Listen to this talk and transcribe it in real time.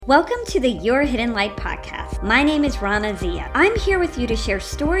Welcome to the Your Hidden Light podcast. My name is Rana Zia. I'm here with you to share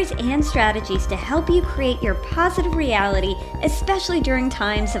stories and strategies to help you create your positive reality, especially during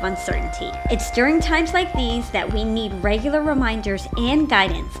times of uncertainty. It's during times like these that we need regular reminders and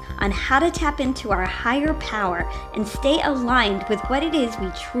guidance on how to tap into our higher power and stay aligned with what it is we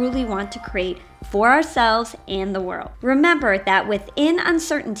truly want to create for ourselves and the world. Remember that within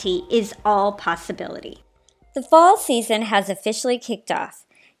uncertainty is all possibility. The fall season has officially kicked off.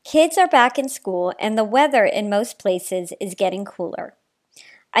 Kids are back in school and the weather in most places is getting cooler.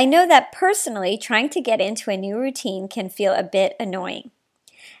 I know that personally, trying to get into a new routine can feel a bit annoying.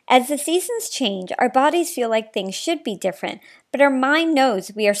 As the seasons change, our bodies feel like things should be different, but our mind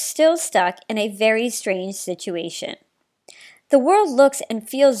knows we are still stuck in a very strange situation. The world looks and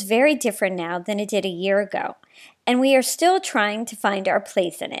feels very different now than it did a year ago, and we are still trying to find our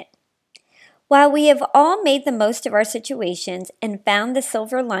place in it. While we have all made the most of our situations and found the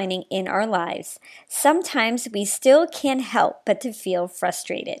silver lining in our lives, sometimes we still can't help but to feel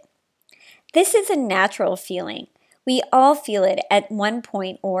frustrated. This is a natural feeling. We all feel it at one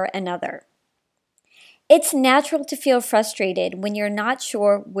point or another. It's natural to feel frustrated when you're not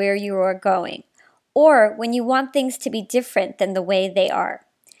sure where you are going, or when you want things to be different than the way they are.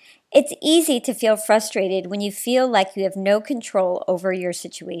 It's easy to feel frustrated when you feel like you have no control over your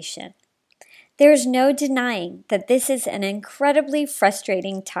situation. There's no denying that this is an incredibly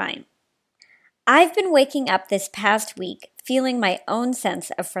frustrating time. I've been waking up this past week feeling my own sense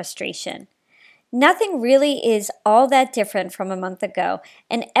of frustration. Nothing really is all that different from a month ago,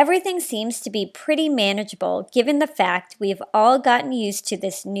 and everything seems to be pretty manageable given the fact we've all gotten used to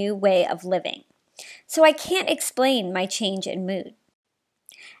this new way of living. So I can't explain my change in mood.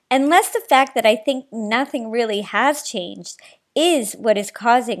 Unless the fact that I think nothing really has changed is what is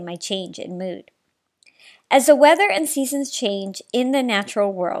causing my change in mood. As the weather and seasons change in the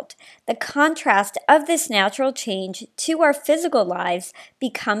natural world, the contrast of this natural change to our physical lives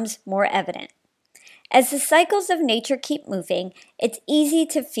becomes more evident. As the cycles of nature keep moving, it's easy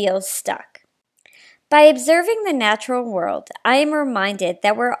to feel stuck. By observing the natural world, I am reminded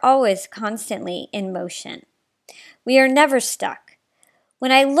that we're always constantly in motion. We are never stuck.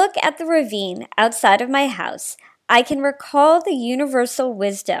 When I look at the ravine outside of my house, I can recall the universal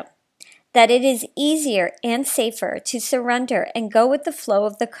wisdom that it is easier and safer to surrender and go with the flow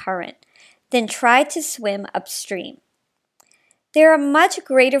of the current than try to swim upstream. There are much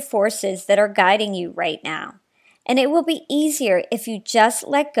greater forces that are guiding you right now, and it will be easier if you just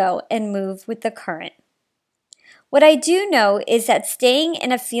let go and move with the current. What I do know is that staying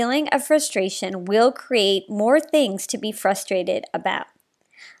in a feeling of frustration will create more things to be frustrated about.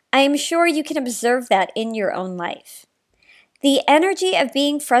 I am sure you can observe that in your own life. The energy of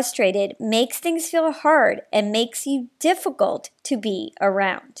being frustrated makes things feel hard and makes you difficult to be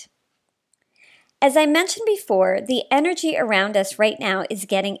around. As I mentioned before, the energy around us right now is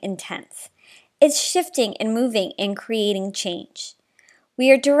getting intense. It's shifting and moving and creating change.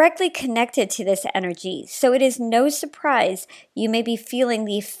 We are directly connected to this energy, so it is no surprise you may be feeling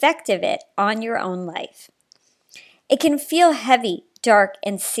the effect of it on your own life. It can feel heavy, dark,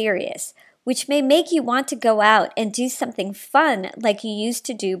 and serious, which may make you want to go out and do something fun like you used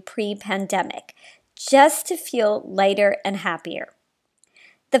to do pre-pandemic, just to feel lighter and happier.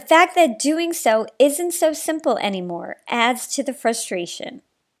 The fact that doing so isn't so simple anymore adds to the frustration.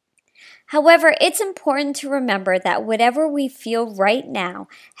 However, it's important to remember that whatever we feel right now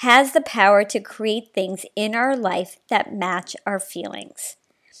has the power to create things in our life that match our feelings.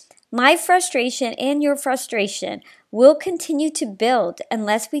 My frustration and your frustration will continue to build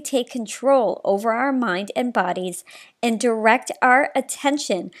unless we take control over our mind and bodies and direct our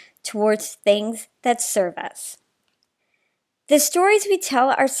attention towards things that serve us. The stories we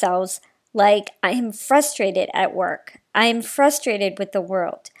tell ourselves, like, I am frustrated at work, I am frustrated with the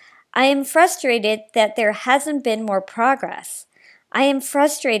world, I am frustrated that there hasn't been more progress, I am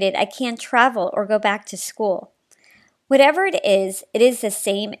frustrated I can't travel or go back to school. Whatever it is the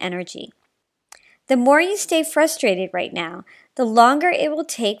same energy. The more you stay frustrated right now, the longer it will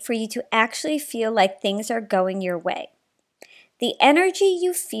take for you to actually feel like things are going your way. The energy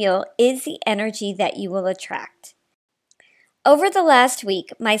you feel is the energy that you will attract. Over the last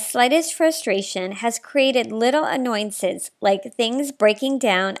week, my slightest frustration has created little annoyances like things breaking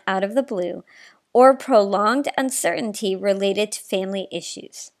down out of the blue or prolonged uncertainty related to family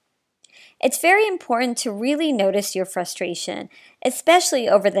issues. It's very important to really notice your frustration, especially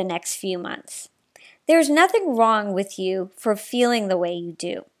over the next few months. There's nothing wrong with you for feeling the way you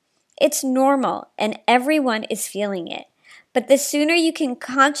do. It's normal and everyone is feeling it. But the sooner you can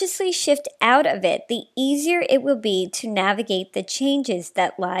consciously shift out of it, the easier it will be to navigate the changes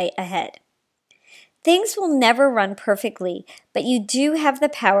that lie ahead. Things will never run perfectly, but you do have the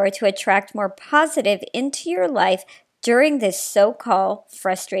power to attract more positive into your life during this so-called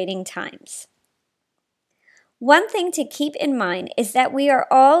frustrating times. One thing to keep in mind is that we are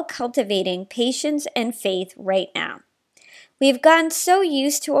all cultivating patience and faith right now. We've gotten so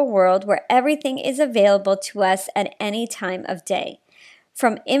used to a world where everything is available to us at any time of day,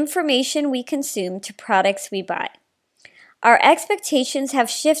 from information we consume to products we buy. Our expectations have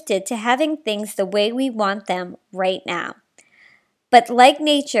shifted to having things the way we want them right now. But like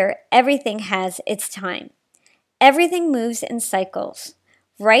nature, everything has its time. Everything moves in cycles.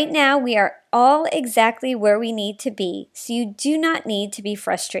 Right now, we are all exactly where we need to be, so you do not need to be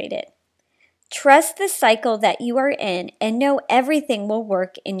frustrated. Trust the cycle that you are in and know everything will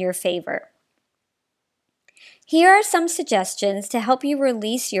work in your favor. Here are some suggestions to help you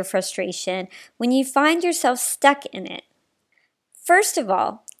release your frustration when you find yourself stuck in it. First of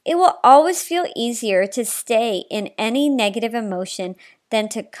all, it will always feel easier to stay in any negative emotion than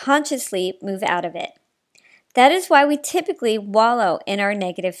to consciously move out of it. That is why we typically wallow in our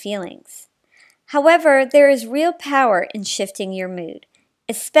negative feelings. However, there is real power in shifting your mood,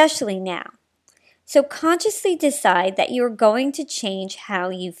 especially now. So consciously decide that you are going to change how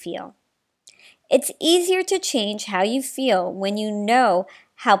you feel. It's easier to change how you feel when you know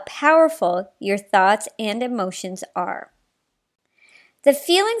how powerful your thoughts and emotions are. The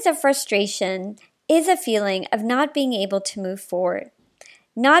feelings of frustration is a feeling of not being able to move forward,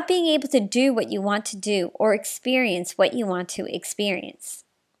 not being able to do what you want to do or experience what you want to experience.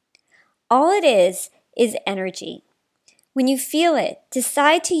 All it is energy. When you feel it,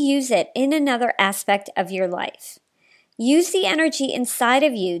 decide to use it in another aspect of your life. Use the energy inside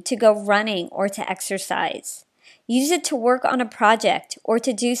of you to go running or to exercise. Use it to work on a project or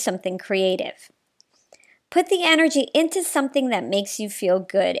to do something creative. Put the energy into something that makes you feel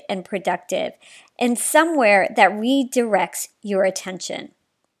good and productive and somewhere that redirects your attention.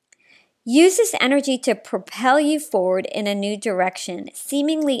 Use this energy to propel you forward in a new direction,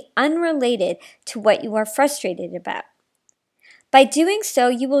 seemingly unrelated to what you are frustrated about. By doing so,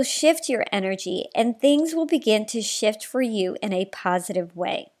 you will shift your energy and things will begin to shift for you in a positive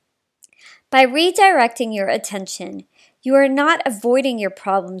way. By redirecting your attention, you are not avoiding your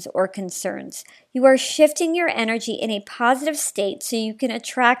problems or concerns. You are shifting your energy in a positive state so you can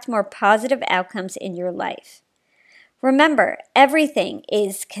attract more positive outcomes in your life. Remember, everything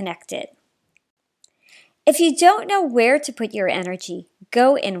is connected. If you don't know where to put your energy,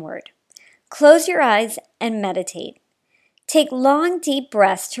 go inward. Close your eyes and meditate. Take long, deep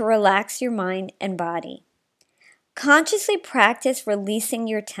breaths to relax your mind and body. Consciously practice releasing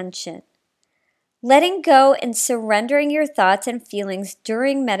your tension. Letting go and surrendering your thoughts and feelings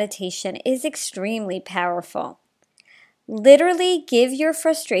during meditation is extremely powerful. Literally give your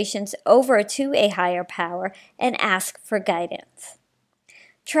frustrations over to a higher power and ask for guidance.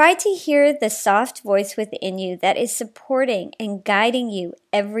 Try to hear the soft voice within you that is supporting and guiding you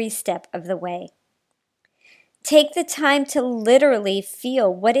every step of the way. Take the time to literally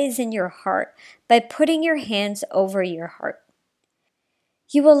feel what is in your heart by putting your hands over your heart.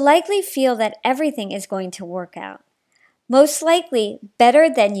 You will likely feel that everything is going to work out, most likely better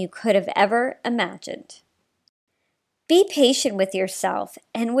than you could have ever imagined. Be patient with yourself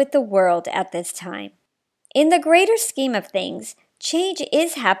and with the world at this time. In the greater scheme of things, change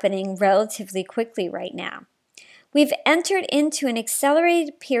is happening relatively quickly right now. We've entered into an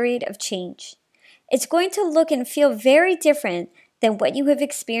accelerated period of change. It's going to look and feel very different than what you have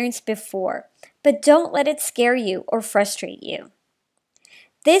experienced before, but don't let it scare you or frustrate you.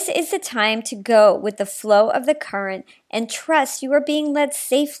 This is the time to go with the flow of the current and trust you are being led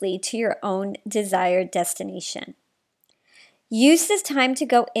safely to your own desired destination. Use this time to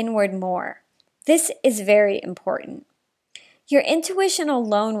go inward more. This is very important. Your intuition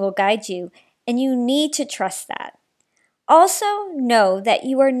alone will guide you, and you need to trust that. Also, know that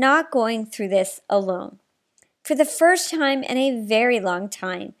you are not going through this alone. For the first time in a very long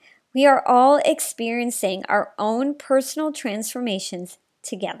time, we are all experiencing our own personal transformations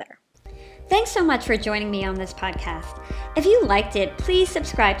together. Thanks so much for joining me on this podcast. If you liked it, please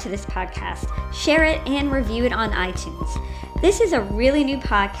subscribe to this podcast, share it, and review it on iTunes. This is a really new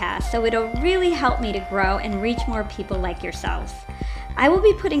podcast, so it'll really help me to grow and reach more people like yourselves. I will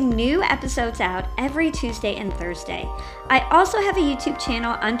be putting new episodes out every Tuesday and Thursday. I also have a YouTube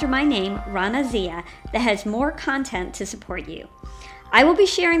channel under my name, Rana Zia, that has more content to support you. I will be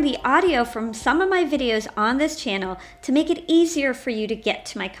sharing the audio from some of my videos on this channel to make it easier for you to get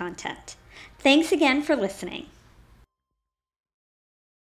to my content. Thanks again for listening.